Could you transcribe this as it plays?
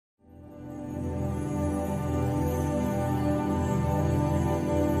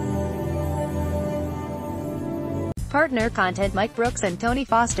Partner Content Mike Brooks and Tony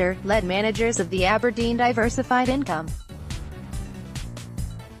Foster, lead managers of the Aberdeen Diversified Income.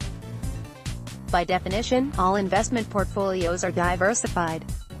 By definition, all investment portfolios are diversified.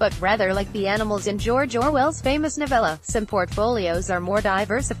 But rather like the animals in George Orwell's famous novella, some portfolios are more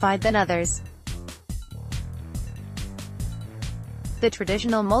diversified than others. The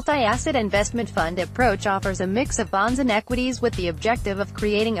traditional multi-asset investment fund approach offers a mix of bonds and equities with the objective of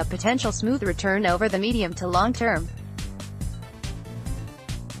creating a potential smooth return over the medium to long term.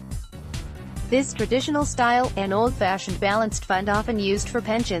 This traditional style, an old-fashioned balanced fund often used for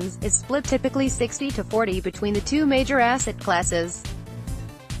pensions, is split typically 60-40 between the two major asset classes.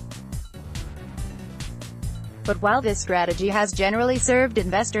 But while this strategy has generally served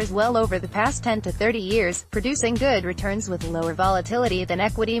investors well over the past 10 to 30 years, producing good returns with lower volatility than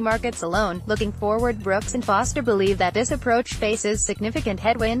equity markets alone, looking forward, Brooks and Foster believe that this approach faces significant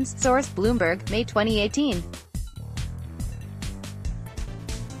headwinds. Source: Bloomberg, May 2018.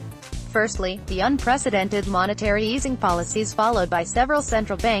 Firstly, the unprecedented monetary easing policies followed by several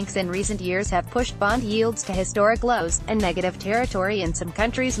central banks in recent years have pushed bond yields to historic lows, and negative territory in some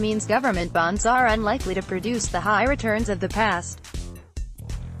countries means government bonds are unlikely to produce the high returns of the past.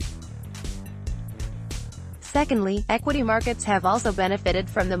 Secondly, equity markets have also benefited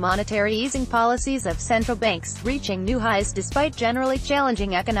from the monetary easing policies of central banks, reaching new highs despite generally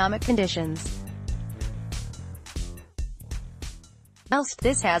challenging economic conditions. Whilst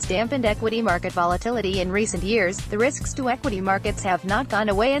this has dampened equity market volatility in recent years, the risks to equity markets have not gone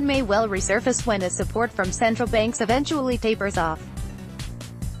away and may well resurface when the support from central banks eventually tapers off.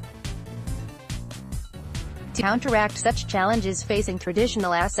 To counteract such challenges facing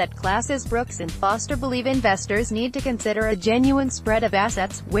traditional asset classes, Brooks and Foster believe investors need to consider a genuine spread of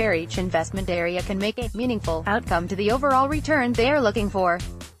assets, where each investment area can make a meaningful outcome to the overall return they are looking for.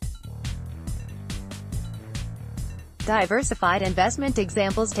 Diversified investment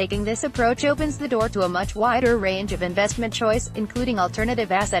examples. Taking this approach opens the door to a much wider range of investment choice, including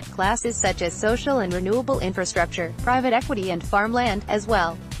alternative asset classes such as social and renewable infrastructure, private equity and farmland, as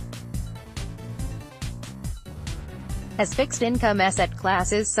well as fixed income asset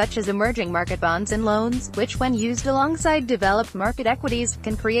classes such as emerging market bonds and loans, which when used alongside developed market equities,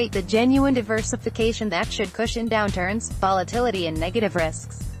 can create the genuine diversification that should cushion downturns, volatility and negative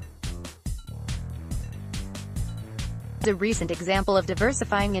risks. A recent example of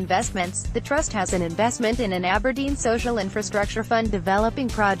diversifying investments, the Trust has an investment in an Aberdeen social infrastructure fund developing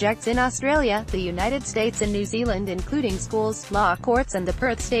projects in Australia, the United States and New Zealand, including schools, law courts and the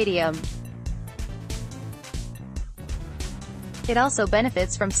Perth Stadium. It also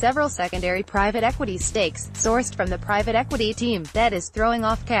benefits from several secondary private equity stakes, sourced from the private equity team, that is throwing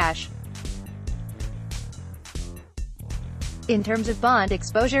off cash. In terms of bond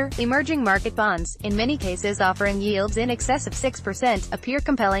exposure, emerging market bonds, in many cases offering yields in excess of 6%, appear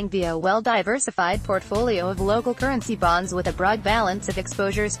compelling via a well-diversified portfolio of local currency bonds with a broad balance of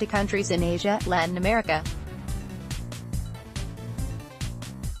exposures to countries in Asia, Latin America,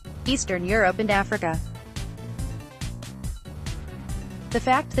 Eastern Europe and Africa. The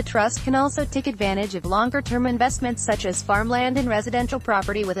fact the Trust can also take advantage of longer-term investments such as farmland and residential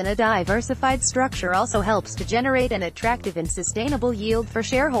property within a diversified structure also helps to generate an attractive and sustainable yield for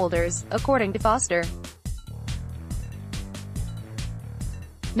shareholders, according to Foster.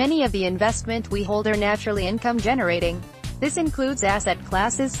 Many of the investment we hold are naturally income-generating. This includes asset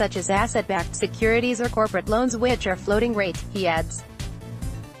classes such as asset-backed securities or corporate loans, which are floating rate, he adds.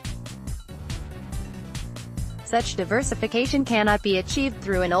 Such diversification cannot be achieved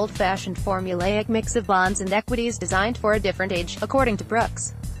through an old-fashioned formulaic mix of bonds and equities designed for a different age, according to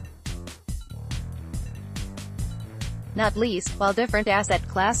Brooks. Not least, while different asset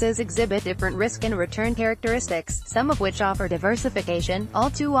classes exhibit different risk and return characteristics, some of which offer diversification, all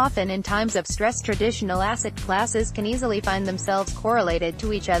too often in times of stress traditional asset classes can easily find themselves correlated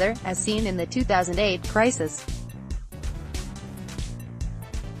to each other, as seen in the 2008 crisis.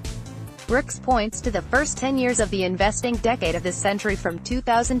 Brooks points to the first 10 years of the investing decade of this century from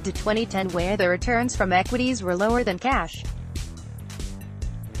 2000 to 2010 where the returns from equities were lower than cash.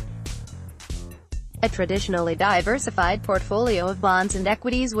 A traditionally diversified portfolio of bonds and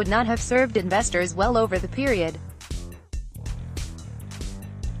equities would not have served investors well over the period.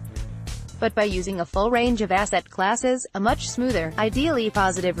 But by using a full range of asset classes, a much smoother, ideally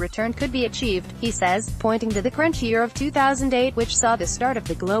positive return could be achieved, he says, pointing to the crunch year of 2008 which saw the start of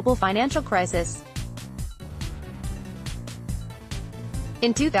the global financial crisis.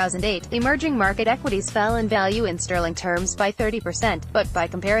 In 2008, emerging market equities fell in value in sterling terms by 30%, but by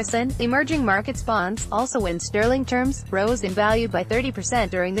comparison, emerging markets bonds, also in sterling terms, rose in value by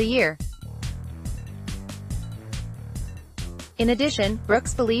 30% during the year. In addition,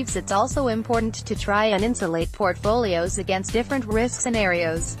 Brooks believes it's also important to try and insulate portfolios against different risk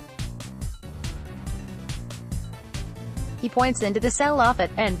scenarios. He points into the sell-off at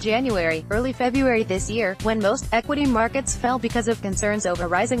end January, early February this year, when most equity markets fell because of concerns over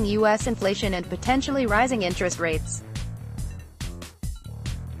rising U.S. inflation and potentially rising interest rates.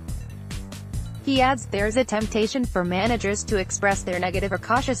 He adds, there's a temptation for managers to express their negative or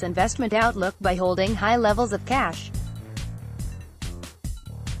cautious investment outlook by holding high levels of cash.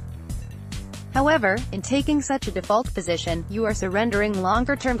 However, in taking such a default position, you are surrendering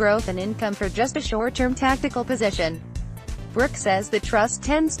longer-term growth and income for just a short-term tactical position. Brooks says the trust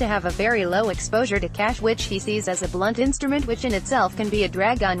tends to have a very low exposure to cash, which he sees as a blunt instrument which in itself can be a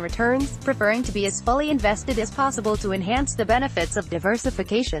drag on returns, preferring to be as fully invested as possible to enhance the benefits of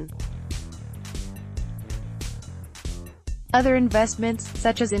diversification. Other investments,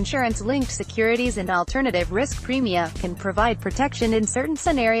 such as insurance-linked securities and alternative risk premia, can provide protection in certain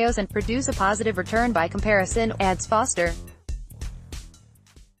scenarios and produce a positive return by comparison, adds Foster.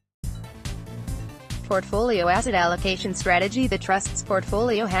 Portfolio asset allocation strategy. The trust's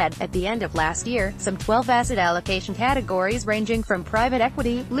portfolio had, at the end of last year, some 12 asset allocation categories ranging from private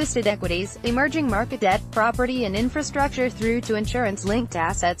equity, listed equities, emerging market debt, property and infrastructure through to insurance-linked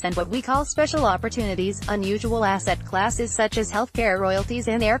assets and what we call special opportunities, unusual asset classes such as healthcare, royalties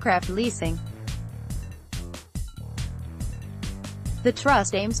and aircraft leasing. The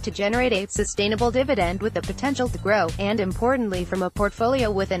trust aims to generate a sustainable dividend with the potential to grow, and importantly from a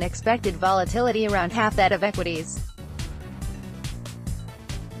portfolio with an expected volatility around half that of equities.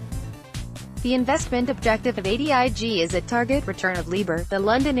 The investment objective of ADIG is a target return of LIBOR, the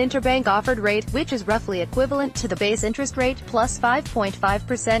London Interbank Offered Rate, which is roughly equivalent to the base interest rate, plus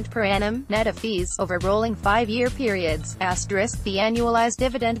 5.5% per annum, net of fees, over rolling 5-year periods. Asterisk, the annualized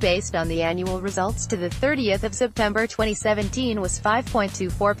dividend based on the annual results to the 30th of September 2017 was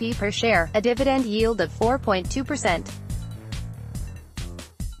 5.24p per share, a dividend yield of 4.2%.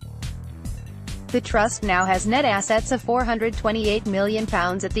 The trust now has net assets of £428 million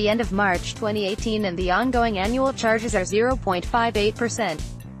at the end of March 2018 and the ongoing annual charges are 0.58%.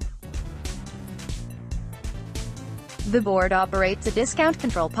 The board operates a discount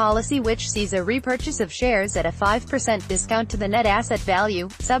control policy which sees a repurchase of shares at a 5% discount to the net asset value,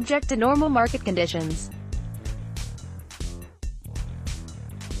 subject to normal market conditions.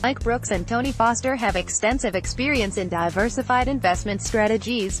 Mike Brooks and Tony Foster have extensive experience in diversified investment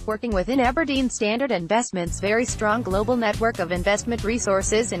strategies, working within Aberdeen Standard Investments' very strong global network of investment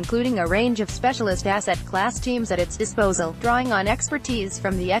resources including a range of specialist asset class teams at its disposal, drawing on expertise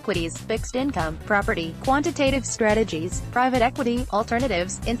from the equities, fixed income, property, quantitative strategies, private equity,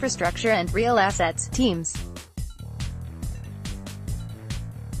 alternatives, infrastructure and real assets teams.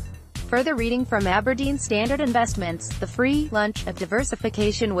 Further reading from Aberdeen Standard Investments, The Free Lunch of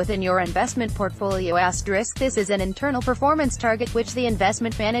Diversification Within Your Investment Portfolio *. This is an internal performance target which the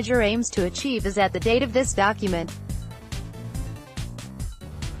investment manager aims to achieve as at the date of this document.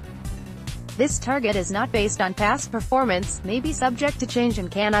 This target is not based on past performance, may be subject to change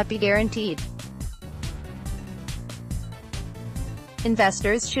and cannot be guaranteed.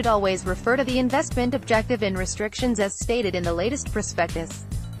 Investors should always refer to the investment objective and restrictions as stated in the latest prospectus.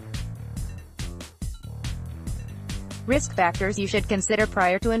 Risk factors you should consider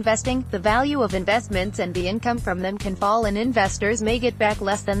prior to investing: the value of investments and the income from them can fall and investors may get back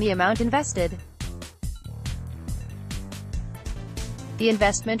less than the amount invested. The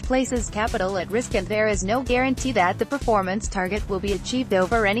investment places capital at risk and there is no guarantee that the performance target will be achieved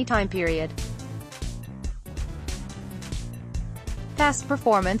over any time period. Past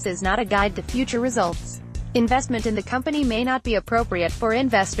performance is not a guide to future results. Investment in the company may not be appropriate for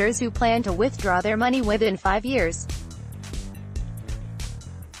investors who plan to withdraw their money within 5 years.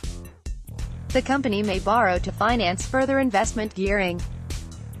 The company may borrow to finance further investment gearing.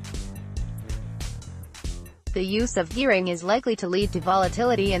 The use of gearing is likely to lead to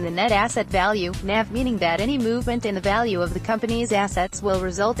volatility in the net asset value, NAV, meaning that any movement in the value of the company's assets will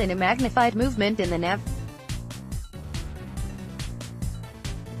result in a magnified movement in the NAV.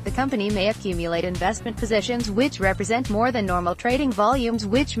 The company may accumulate investment positions which represent more than normal trading volumes,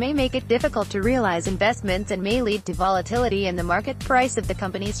 which may make it difficult to realize investments and may lead to volatility in the market price of the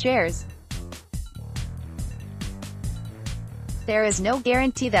company's shares. There is no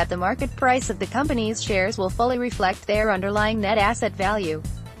guarantee that the market price of the company's shares will fully reflect their underlying net asset value.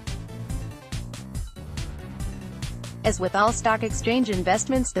 As with all stock exchange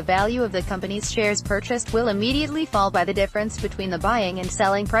investments, the value of the company's shares purchased will immediately fall by the difference between the buying and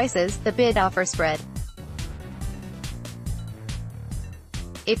selling prices, the bid-offer spread.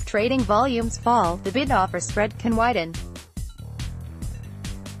 If trading volumes fall, the bid-offer spread can widen.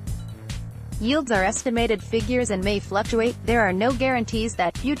 Yields are estimated figures and may fluctuate. There are no guarantees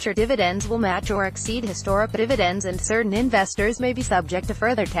that future dividends will match or exceed historic dividends, and certain investors may be subject to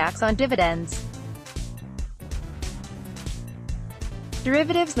further tax on dividends.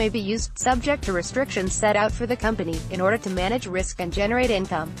 Derivatives may be used, subject to restrictions set out for the company, in order to manage risk and generate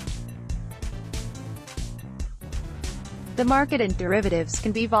income. The market in derivatives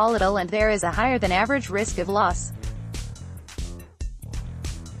can be volatile and there is a higher than average risk of loss.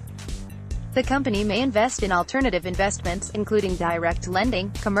 The company may invest in alternative investments, including direct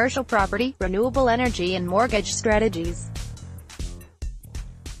lending, commercial property, renewable energy and mortgage strategies.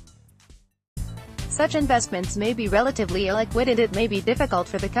 Such investments may be relatively illiquid and it may be difficult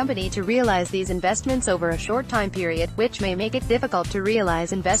for the company to realize these investments over a short time period, which may make it difficult to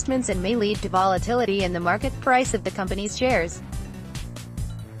realize investments and may lead to volatility in the market price of the company's shares.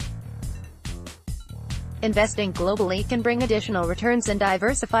 Investing globally can bring additional returns and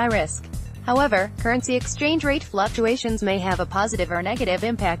diversify risk. However, currency exchange rate fluctuations may have a positive or negative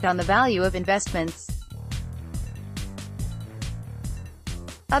impact on the value of investments.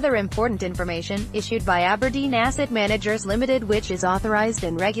 Other important information, issued by Aberdeen Asset Managers Limited, which is authorized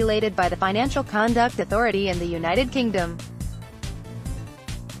and regulated by the Financial Conduct Authority in the United Kingdom.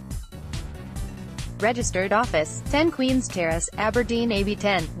 Registered office, 10 Queen's Terrace, Aberdeen AB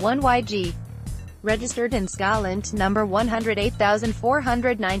 10, 1YG. Registered in Scotland, number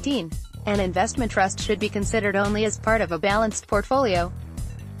 108419. An investment trust should be considered only as part of a balanced portfolio.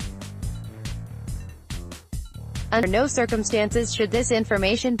 Under no circumstances should this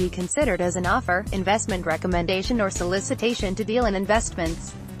information be considered as an offer, investment recommendation or solicitation to deal in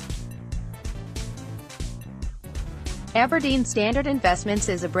investments. Aberdeen Standard Investments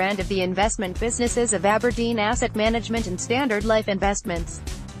is a brand of the investment businesses of Aberdeen Asset Management and Standard Life Investments.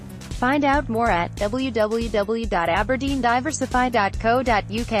 Find out more at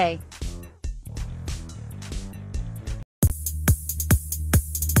www.aberdeendiversified.co.uk.